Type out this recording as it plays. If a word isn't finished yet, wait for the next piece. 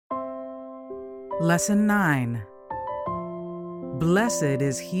Lesson 9. Blessed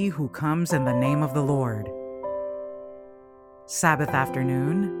is he who comes in the name of the Lord. Sabbath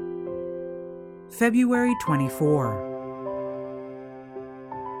afternoon, February 24.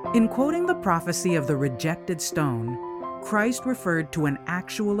 In quoting the prophecy of the rejected stone, Christ referred to an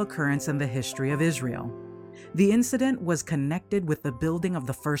actual occurrence in the history of Israel. The incident was connected with the building of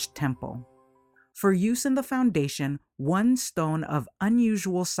the first temple. For use in the foundation, one stone of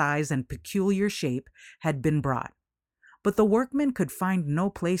unusual size and peculiar shape had been brought, but the workmen could find no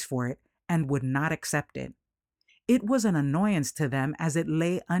place for it and would not accept it. It was an annoyance to them as it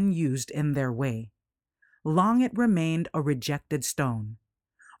lay unused in their way. Long it remained a rejected stone.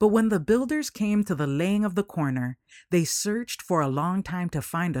 But when the builders came to the laying of the corner, they searched for a long time to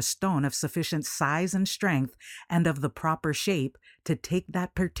find a stone of sufficient size and strength and of the proper shape to take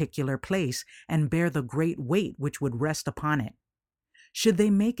that particular place and bear the great weight which would rest upon it. Should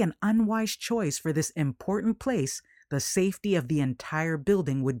they make an unwise choice for this important place, the safety of the entire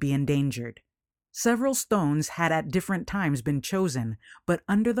building would be endangered. Several stones had at different times been chosen, but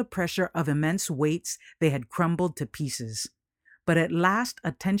under the pressure of immense weights they had crumbled to pieces. But at last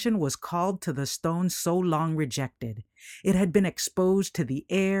attention was called to the stone so long rejected. It had been exposed to the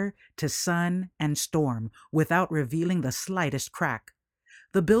air, to sun, and storm, without revealing the slightest crack.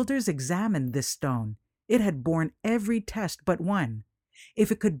 The builders examined this stone. It had borne every test but one.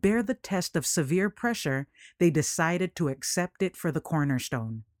 If it could bear the test of severe pressure, they decided to accept it for the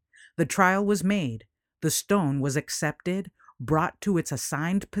cornerstone. The trial was made. The stone was accepted, brought to its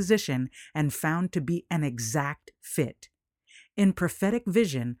assigned position, and found to be an exact fit. In prophetic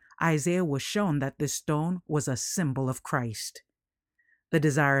vision, Isaiah was shown that this stone was a symbol of Christ. The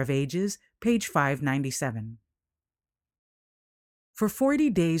Desire of Ages, page 597. For 40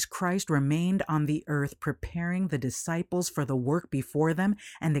 days, Christ remained on the earth, preparing the disciples for the work before them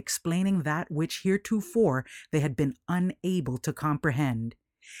and explaining that which heretofore they had been unable to comprehend.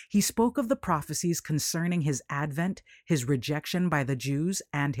 He spoke of the prophecies concerning his advent, his rejection by the Jews,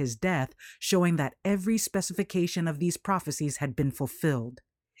 and his death, showing that every specification of these prophecies had been fulfilled.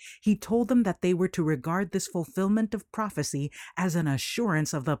 He told them that they were to regard this fulfillment of prophecy as an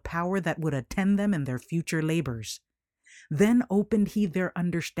assurance of the power that would attend them in their future labors. Then opened he their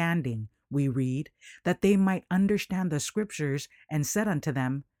understanding, we read, that they might understand the Scriptures, and said unto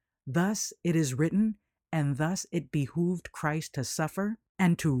them, Thus it is written, and thus it behooved Christ to suffer,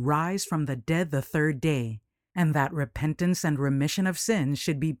 and to rise from the dead the third day, and that repentance and remission of sins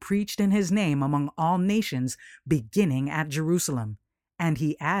should be preached in his name among all nations, beginning at Jerusalem. And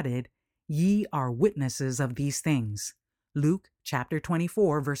he added, Ye are witnesses of these things. Luke chapter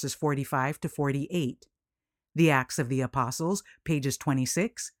 24, verses 45 to 48. The Acts of the Apostles, pages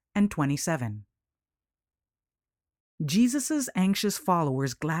 26 and 27. Jesus' anxious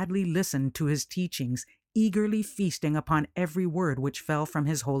followers gladly listened to his teachings, eagerly feasting upon every word which fell from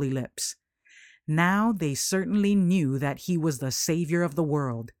his holy lips. Now they certainly knew that he was the Savior of the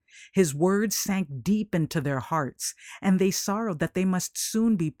world. His words sank deep into their hearts, and they sorrowed that they must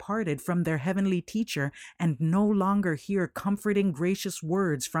soon be parted from their heavenly teacher and no longer hear comforting, gracious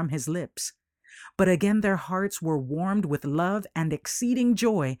words from his lips. But again their hearts were warmed with love and exceeding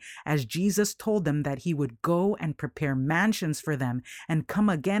joy as Jesus told them that he would go and prepare mansions for them and come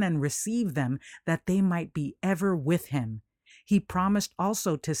again and receive them, that they might be ever with him. He promised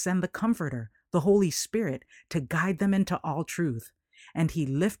also to send the Comforter, the Holy Spirit, to guide them into all truth. And he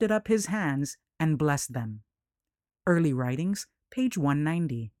lifted up his hands and blessed them. Early Writings, page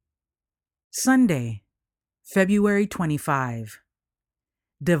 190. Sunday, February 25.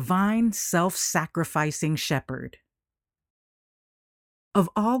 Divine Self-Sacrificing Shepherd. Of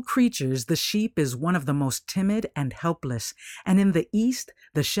all creatures, the sheep is one of the most timid and helpless, and in the East,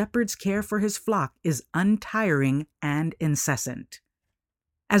 the shepherd's care for his flock is untiring and incessant.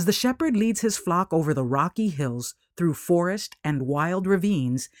 As the shepherd leads his flock over the rocky hills, through forest and wild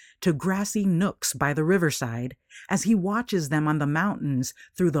ravines, to grassy nooks by the riverside, as he watches them on the mountains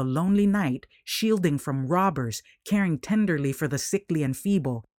through the lonely night, shielding from robbers, caring tenderly for the sickly and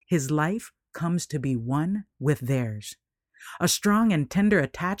feeble, his life comes to be one with theirs. A strong and tender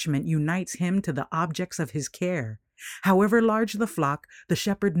attachment unites him to the objects of his care. However large the flock, the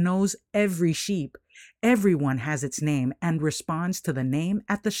shepherd knows every sheep. Everyone has its name and responds to the name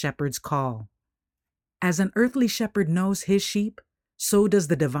at the shepherd's call. As an earthly shepherd knows his sheep, so does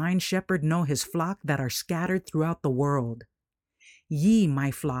the divine shepherd know his flock that are scattered throughout the world. Ye,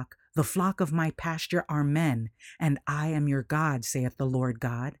 my flock, the flock of my pasture, are men, and I am your God, saith the Lord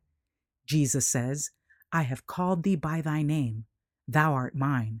God. Jesus says, I have called thee by thy name. Thou art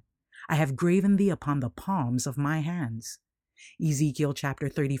mine. I have graven thee upon the palms of my hands. Ezekiel chapter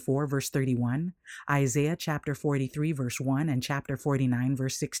 34, verse 31, Isaiah chapter 43, verse 1, and chapter 49,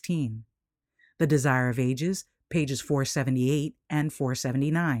 verse 16. The Desire of Ages, pages 478 and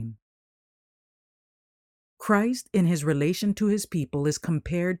 479. Christ, in his relation to his people, is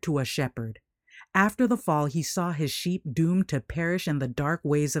compared to a shepherd. After the fall, he saw his sheep doomed to perish in the dark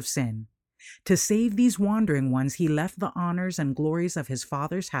ways of sin. To save these wandering ones, he left the honors and glories of his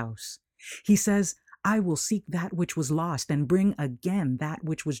Father's house. He says, I will seek that which was lost and bring again that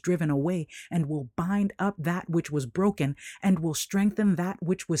which was driven away, and will bind up that which was broken, and will strengthen that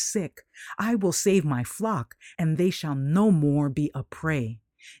which was sick. I will save my flock, and they shall no more be a prey.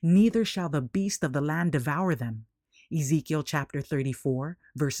 Neither shall the beast of the land devour them. Ezekiel chapter 34,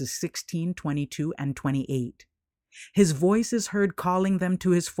 verses 16, 22, and 28. His voice is heard calling them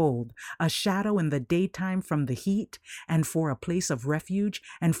to his fold, a shadow in the daytime from the heat, and for a place of refuge,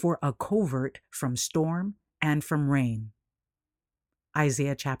 and for a covert from storm and from rain.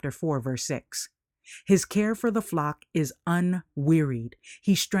 Isaiah chapter 4, verse 6. His care for the flock is unwearied.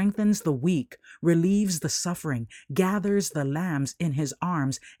 He strengthens the weak, relieves the suffering, gathers the lambs in his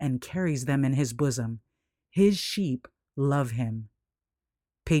arms, and carries them in his bosom. His sheep love him.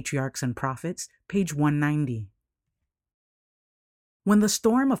 Patriarchs and Prophets, page 190. When the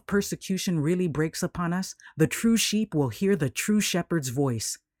storm of persecution really breaks upon us, the true sheep will hear the true shepherd's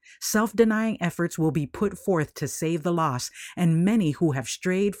voice. Self-denying efforts will be put forth to save the lost, and many who have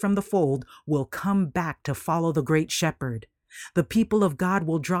strayed from the fold will come back to follow the great shepherd. The people of God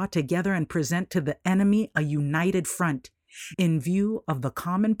will draw together and present to the enemy a united front. In view of the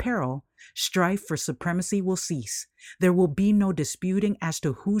common peril, strife for supremacy will cease. There will be no disputing as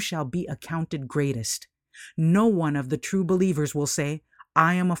to who shall be accounted greatest. No one of the true believers will say,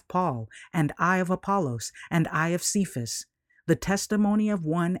 I am of Paul, and I of Apollos, and I of Cephas. The testimony of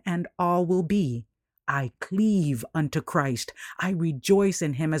one and all will be, I cleave unto Christ. I rejoice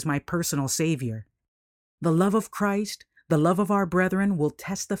in him as my personal Savior. The love of Christ, the love of our brethren will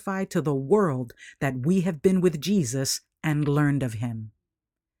testify to the world that we have been with Jesus and learned of him.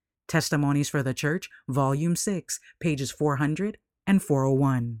 Testimonies for the Church, Volume 6, pages 400 and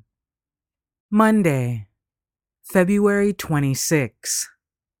 401. Monday, February 26.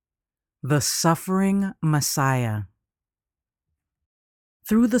 The Suffering Messiah.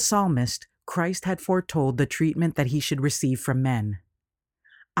 Through the psalmist, Christ had foretold the treatment that he should receive from men.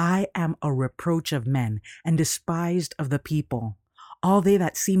 I am a reproach of men and despised of the people. All they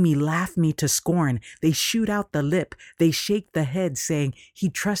that see me laugh me to scorn. They shoot out the lip, they shake the head, saying, He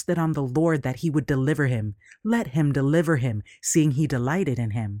trusted on the Lord that he would deliver him. Let him deliver him, seeing he delighted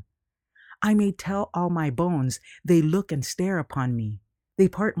in him. I may tell all my bones, they look and stare upon me. They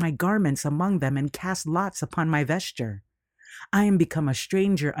part my garments among them and cast lots upon my vesture. I am become a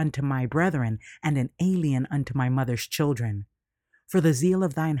stranger unto my brethren, and an alien unto my mother's children. For the zeal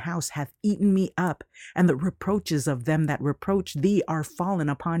of thine house hath eaten me up, and the reproaches of them that reproach thee are fallen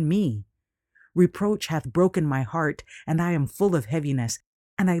upon me. Reproach hath broken my heart, and I am full of heaviness.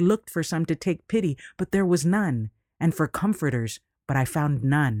 And I looked for some to take pity, but there was none, and for comforters, but I found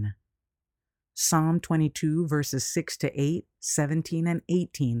none. Psalm 22, verses 6 to 8, 17 and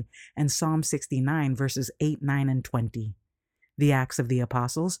 18, and Psalm 69, verses 8, 9, and 20. The Acts of the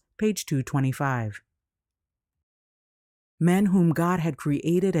Apostles, page 225. Men whom God had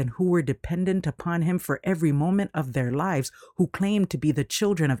created and who were dependent upon him for every moment of their lives, who claimed to be the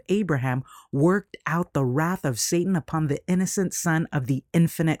children of Abraham, worked out the wrath of Satan upon the innocent Son of the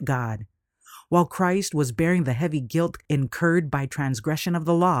infinite God. While Christ was bearing the heavy guilt incurred by transgression of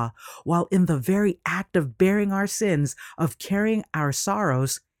the law, while in the very act of bearing our sins, of carrying our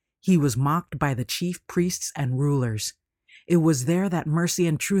sorrows, he was mocked by the chief priests and rulers. It was there that mercy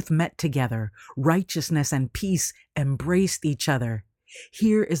and truth met together, righteousness and peace embraced each other.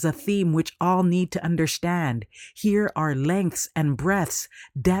 Here is a theme which all need to understand. Here are lengths and breadths,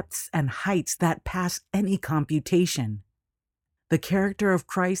 depths and heights that pass any computation. The character of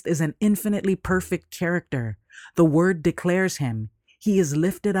Christ is an infinitely perfect character. The Word declares him. He is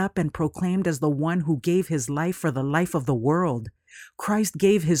lifted up and proclaimed as the one who gave his life for the life of the world. Christ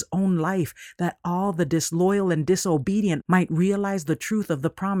gave his own life that all the disloyal and disobedient might realize the truth of the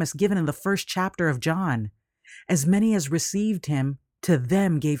promise given in the first chapter of John. As many as received him, to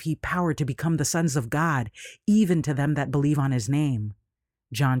them gave he power to become the sons of God, even to them that believe on his name.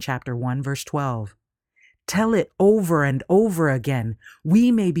 John chapter 1, verse 12. Tell it over and over again.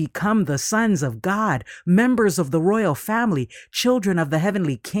 We may become the sons of God, members of the royal family, children of the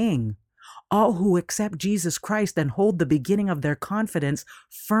heavenly King. All who accept Jesus Christ and hold the beginning of their confidence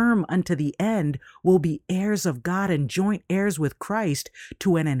firm unto the end will be heirs of God and joint heirs with Christ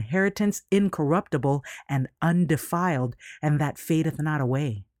to an inheritance incorruptible and undefiled, and that fadeth not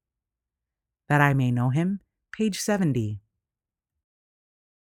away. That I may know him, page 70.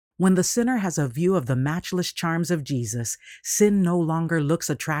 When the sinner has a view of the matchless charms of Jesus, sin no longer looks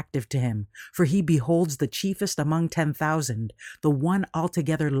attractive to him, for he beholds the chiefest among 10,000, the one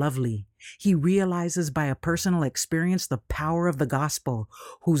altogether lovely. He realizes by a personal experience the power of the gospel,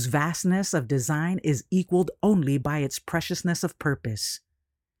 whose vastness of design is equaled only by its preciousness of purpose.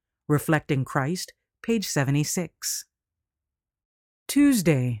 Reflecting Christ, page 76.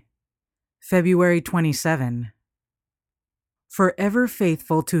 Tuesday, February 27. Forever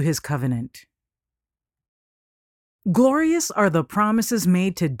faithful to his covenant. Glorious are the promises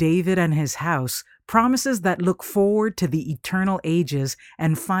made to David and his house, promises that look forward to the eternal ages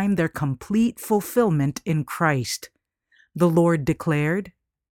and find their complete fulfillment in Christ. The Lord declared,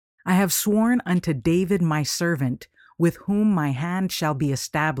 I have sworn unto David my servant, with whom my hand shall be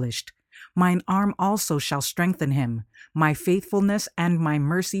established. Mine arm also shall strengthen him. My faithfulness and my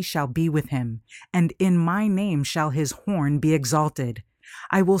mercy shall be with him, and in my name shall his horn be exalted.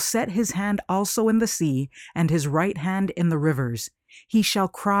 I will set his hand also in the sea, and his right hand in the rivers. He shall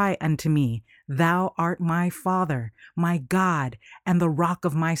cry unto me, Thou art my Father, my God, and the rock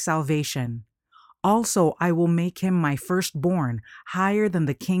of my salvation. Also I will make him my firstborn, higher than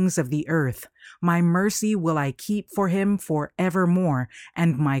the kings of the earth. My mercy will I keep for him for evermore,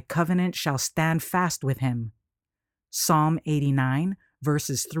 and my covenant shall stand fast with him. Psalm 89,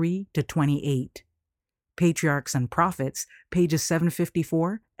 verses 3 to 28. Patriarchs and Prophets, pages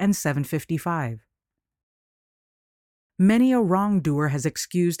 754 and 755. Many a wrongdoer has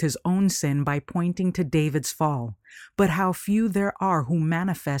excused his own sin by pointing to David's fall, but how few there are who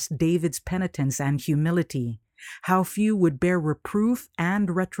manifest David's penitence and humility. How few would bear reproof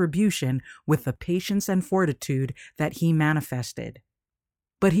and retribution with the patience and fortitude that he manifested.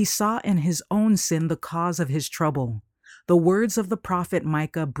 But he saw in his own sin the cause of his trouble. The words of the prophet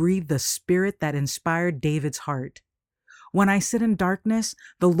Micah breathe the spirit that inspired David's heart. When I sit in darkness,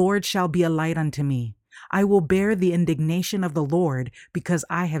 the Lord shall be a light unto me. I will bear the indignation of the Lord, because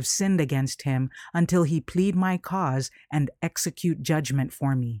I have sinned against him, until he plead my cause and execute judgment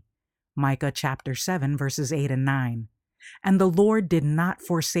for me. Micah chapter 7, verses 8 and 9. And the Lord did not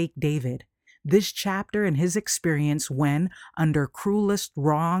forsake David. This chapter in his experience when, under cruelest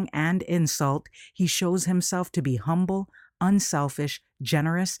wrong and insult, he shows himself to be humble, unselfish,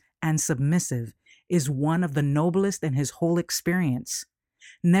 generous, and submissive, is one of the noblest in his whole experience.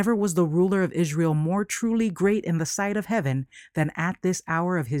 Never was the ruler of Israel more truly great in the sight of heaven than at this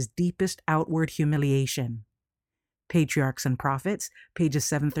hour of his deepest outward humiliation. Patriarchs and Prophets, pages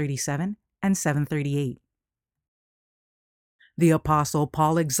 737 and 738. The Apostle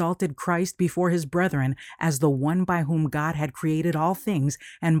Paul exalted Christ before his brethren as the one by whom God had created all things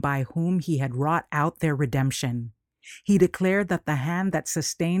and by whom he had wrought out their redemption. He declared that the hand that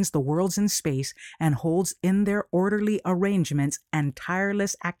sustains the worlds in space and holds in their orderly arrangements and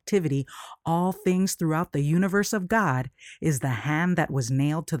tireless activity all things throughout the universe of God is the hand that was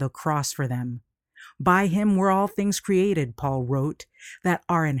nailed to the cross for them. By him were all things created, Paul wrote, that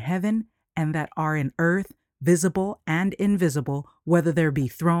are in heaven and that are in earth, visible and invisible, whether there be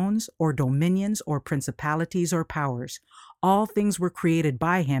thrones or dominions or principalities or powers. All things were created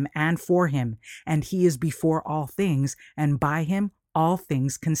by him and for him, and he is before all things, and by him all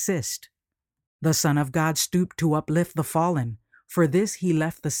things consist. The Son of God stooped to uplift the fallen. For this he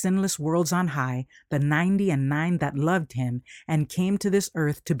left the sinless worlds on high, the 99 that loved him, and came to this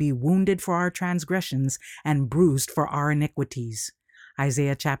earth to be wounded for our transgressions and bruised for our iniquities.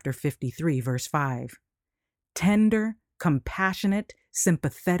 Isaiah chapter 53, verse 5. Tender, compassionate,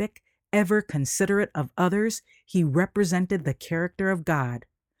 sympathetic, ever considerate of others, he represented the character of God.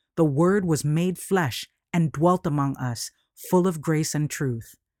 The Word was made flesh and dwelt among us, full of grace and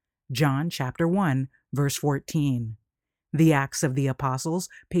truth. John chapter 1, verse 14. The Acts of the Apostles,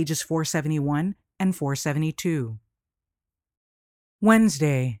 pages 471 and 472.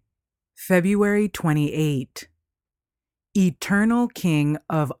 Wednesday, February 28. Eternal King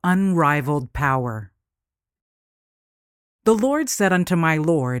of unrivaled power. The Lord said unto my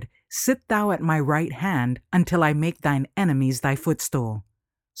Lord, Sit thou at my right hand until I make thine enemies thy footstool.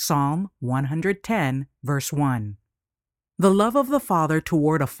 Psalm 110, verse 1. The love of the Father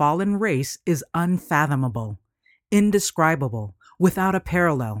toward a fallen race is unfathomable, indescribable, without a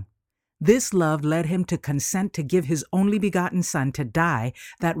parallel. This love led him to consent to give his only begotten Son to die,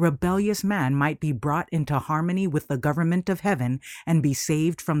 that rebellious man might be brought into harmony with the government of heaven and be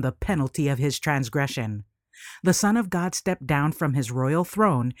saved from the penalty of his transgression. The Son of God stepped down from his royal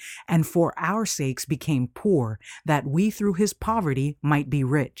throne and for our sakes became poor, that we through his poverty might be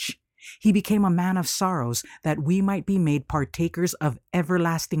rich. He became a man of sorrows, that we might be made partakers of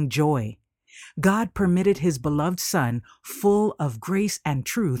everlasting joy. God permitted his beloved Son, full of grace and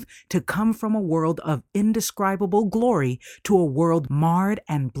truth, to come from a world of indescribable glory to a world marred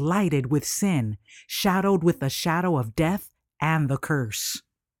and blighted with sin, shadowed with the shadow of death and the curse.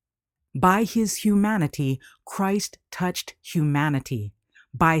 By his humanity, Christ touched humanity.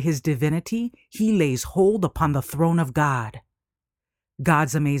 By his divinity, he lays hold upon the throne of God.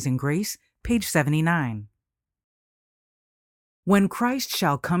 God's Amazing Grace, page 79. When Christ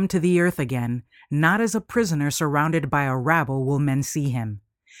shall come to the earth again, not as a prisoner surrounded by a rabble will men see him.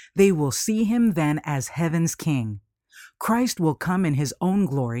 They will see him then as heaven's king. Christ will come in his own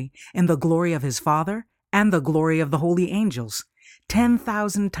glory, in the glory of his Father, and the glory of the holy angels.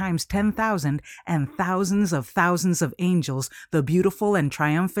 10,000 times 10,000 and thousands of angels, the beautiful and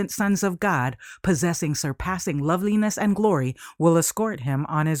triumphant sons of God, possessing surpassing loveliness and glory, will escort him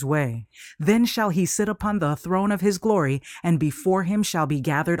on his way. Then shall he sit upon the throne of his glory, and before him shall be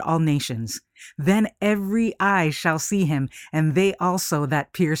gathered all nations. Then every eye shall see him, and they also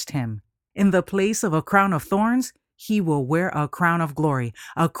that pierced him. In the place of a crown of thorns, he will wear a crown of glory,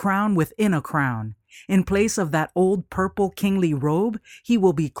 a crown within a crown. In place of that old purple kingly robe, he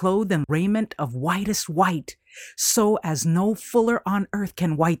will be clothed in raiment of whitest white, so as no fuller on earth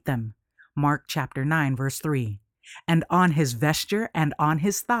can white them. Mark chapter 9, verse 3. And on his vesture and on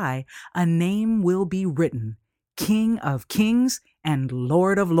his thigh a name will be written, King of Kings and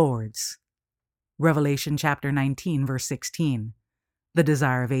Lord of Lords. Revelation chapter 19, verse 16. The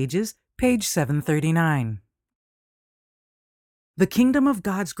Desire of Ages, page 739. The kingdom of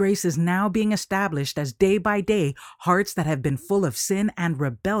God's grace is now being established as day by day hearts that have been full of sin and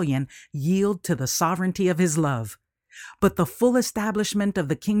rebellion yield to the sovereignty of his love. But the full establishment of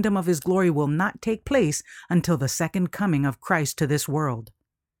the kingdom of his glory will not take place until the second coming of Christ to this world.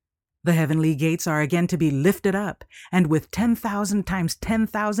 The heavenly gates are again to be lifted up, and with 10,000 times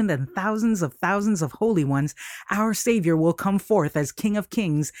 10,000 and thousands of holy ones, our Savior will come forth as King of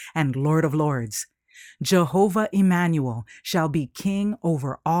Kings and Lord of Lords. Jehovah Emmanuel shall be king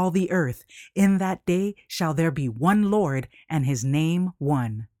over all the earth. In that day shall there be one Lord, and his name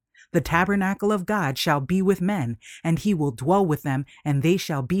one. The tabernacle of God shall be with men, and he will dwell with them, and they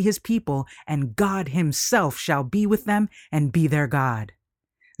shall be his people, and God himself shall be with them and be their God.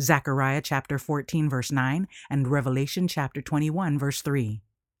 Zechariah chapter 14, verse 9, and Revelation chapter 21, verse 3.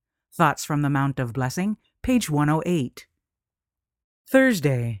 Thoughts from the Mount of Blessing, page 108.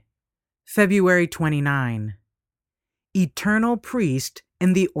 Thursday, February 29. Eternal Priest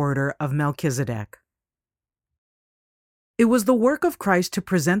in the Order of Melchizedek. It was the work of Christ to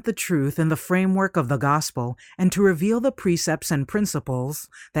present the truth in the framework of the gospel and to reveal the precepts and principles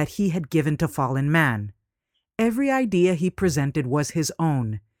that he had given to fallen man. Every idea he presented was his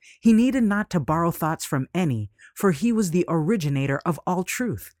own. He needed not to borrow thoughts from any, for he was the originator of all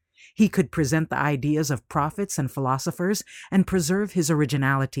truth. He could present the ideas of prophets and philosophers and preserve his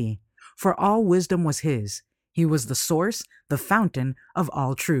originality. For all wisdom was his. He was the source, the fountain of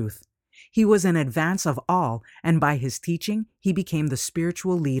all truth. He was in advance of all, and by his teaching, he became the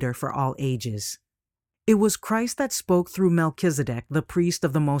spiritual leader for all ages. It was Christ that spoke through Melchizedek, the priest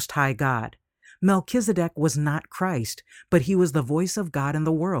of the Most High God. Melchizedek was not Christ, but he was the voice of God in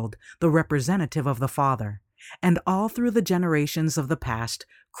the world, the representative of the Father. And all through the generations of the past,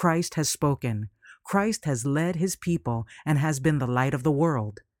 Christ has spoken. Christ has led his people and has been the light of the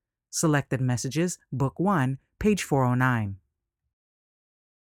world. Selected Messages, Book 1, page 409.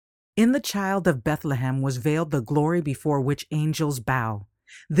 In the child of Bethlehem was veiled the glory before which angels bow.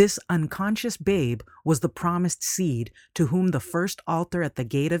 This unconscious babe was the promised seed to whom the first altar at the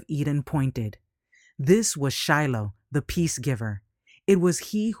gate of Eden pointed. This was Shiloh, the peace giver. It was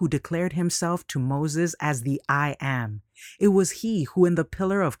he who declared himself to Moses as the I Am. It was he who in the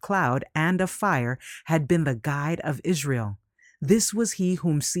pillar of cloud and of fire had been the guide of Israel. This was he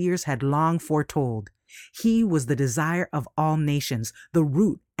whom seers had long foretold. He was the desire of all nations, the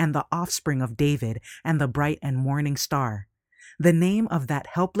root and the offspring of David, and the bright and morning star. The name of that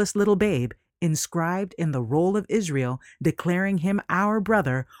helpless little babe, inscribed in the roll of Israel, declaring him our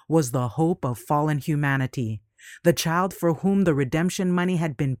brother, was the hope of fallen humanity. The child for whom the redemption money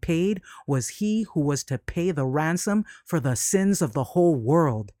had been paid was he who was to pay the ransom for the sins of the whole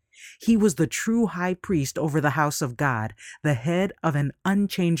world. He was the true high priest over the house of God, the head of an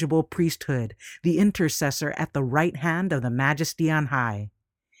unchangeable priesthood, the intercessor at the right hand of the Majesty on high.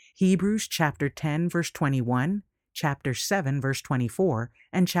 Hebrews chapter 10 verse 21, chapter 7 verse 24,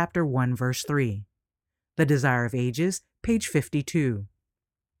 and chapter 1 verse 3. The Desire of Ages, page 52.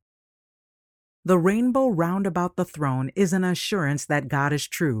 The rainbow round about the throne is an assurance that God is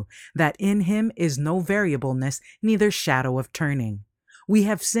true, that in him is no variableness, neither shadow of turning. We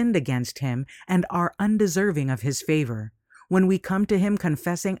have sinned against him and are undeserving of his favor. When we come to him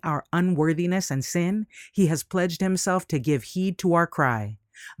confessing our unworthiness and sin, he has pledged himself to give heed to our cry.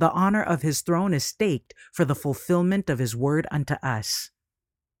 The honor of his throne is staked for the fulfillment of his word unto us.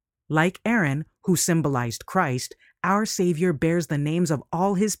 Like Aaron, who symbolized Christ, our Savior bears the names of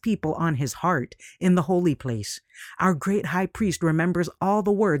all his people on his heart in the holy place. Our great high priest remembers all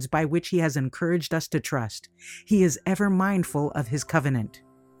the words by which he has encouraged us to trust. He is ever mindful of his covenant.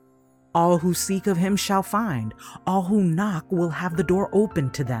 All who seek of him shall find. All who knock will have the door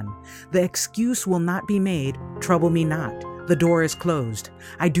opened to them. The excuse will not be made, "Trouble me not. The door is closed.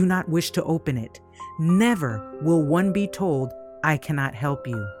 I do not wish to open it." Never will one be told, "I cannot help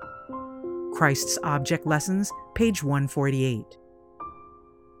you." Christ's Object Lessons, page 148.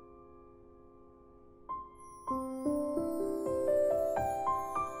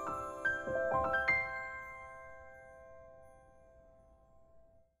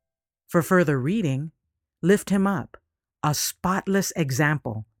 For further reading, Lift Him Up, A Spotless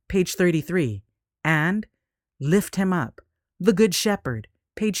Example, page 33, and Lift Him Up, The Good Shepherd,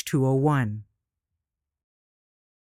 page 201.